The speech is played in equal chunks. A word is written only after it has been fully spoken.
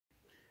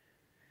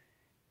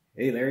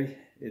Hey Larry,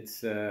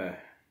 it's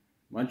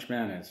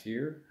Munchman is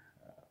here,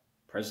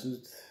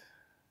 president,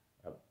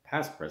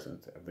 past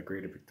president of the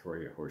Greater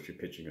Victoria Horseshoe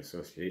Pitching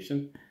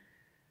Association.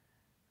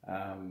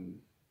 Um,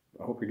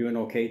 I hope you're doing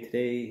okay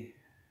today,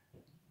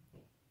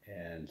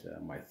 and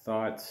my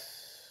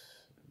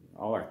thoughts,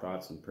 all our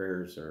thoughts and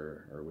prayers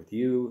are with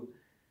you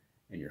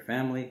and your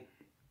family.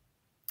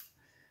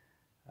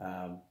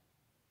 Um,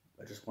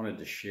 I just wanted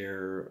to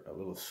share a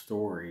little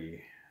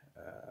story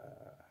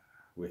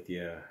with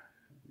you.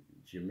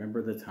 Do you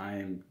remember the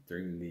time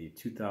during the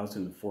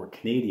 2004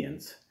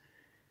 Canadians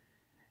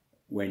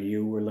when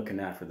you were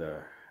looking after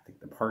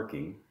the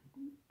parking,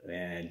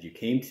 and you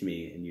came to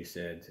me and you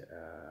said,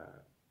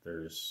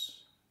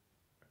 there's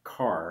a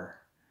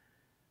car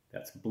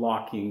that's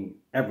blocking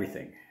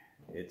everything.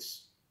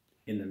 It's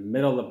in the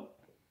middle of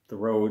the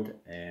road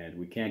and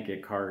we can't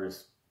get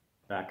cars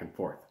back and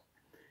forth.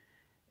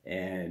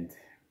 And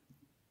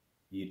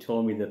you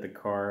told me that the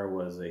car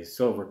was a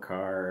silver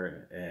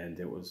car and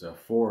it was a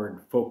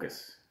Ford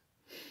Focus.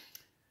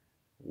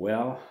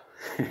 Well,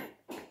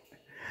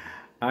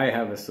 I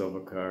have a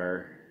silver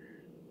car,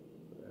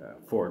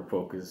 Ford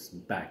Focus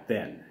back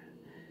then.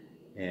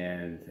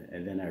 And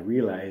then I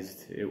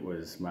realized it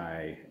was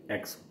my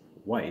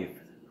ex-wife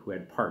who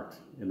had parked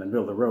in the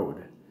middle of the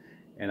road.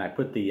 And I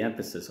put the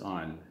emphasis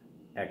on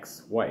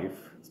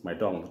ex-wife. It's my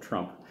Donald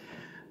Trump.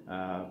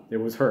 It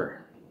was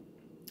her.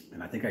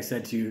 And I think I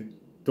said to you,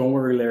 don't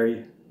worry,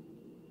 Larry,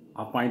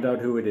 I'll find out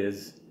who it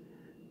is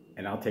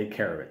and I'll take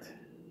care of it.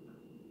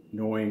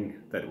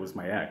 Knowing that it was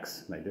my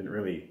ex, and I didn't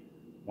really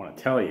want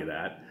to tell you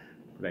that,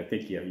 but I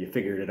think you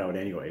figured it out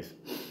anyways.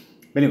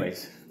 But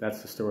anyways,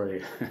 that's the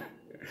story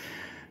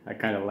I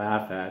kind of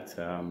laugh at.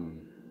 I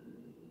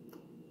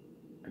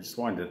just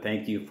wanted to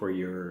thank you for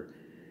your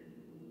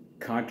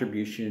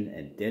contribution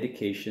and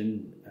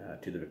dedication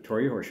to the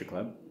Victoria Horseshoe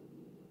Club.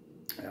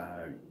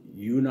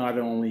 You not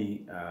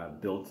only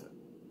built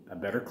a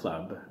better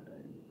club,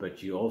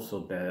 but you also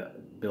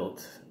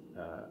built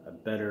a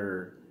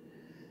better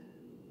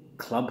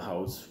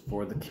clubhouse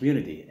for the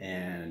community,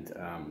 and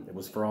it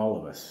was for all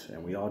of us,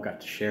 and we all got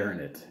to share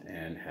in it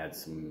and had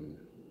some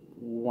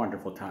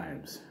wonderful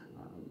times.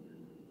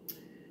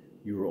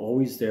 You were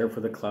always there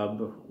for the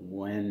club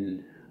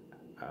when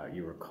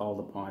you were called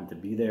upon to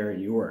be there,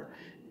 and you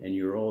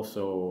were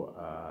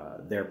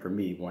also there for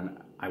me when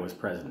I was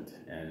president,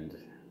 and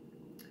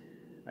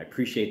I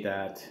appreciate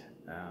that.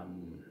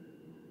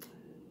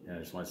 And I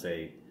just want to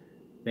say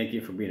thank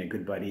you for being a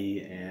good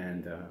buddy,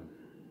 and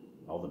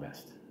all the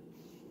best.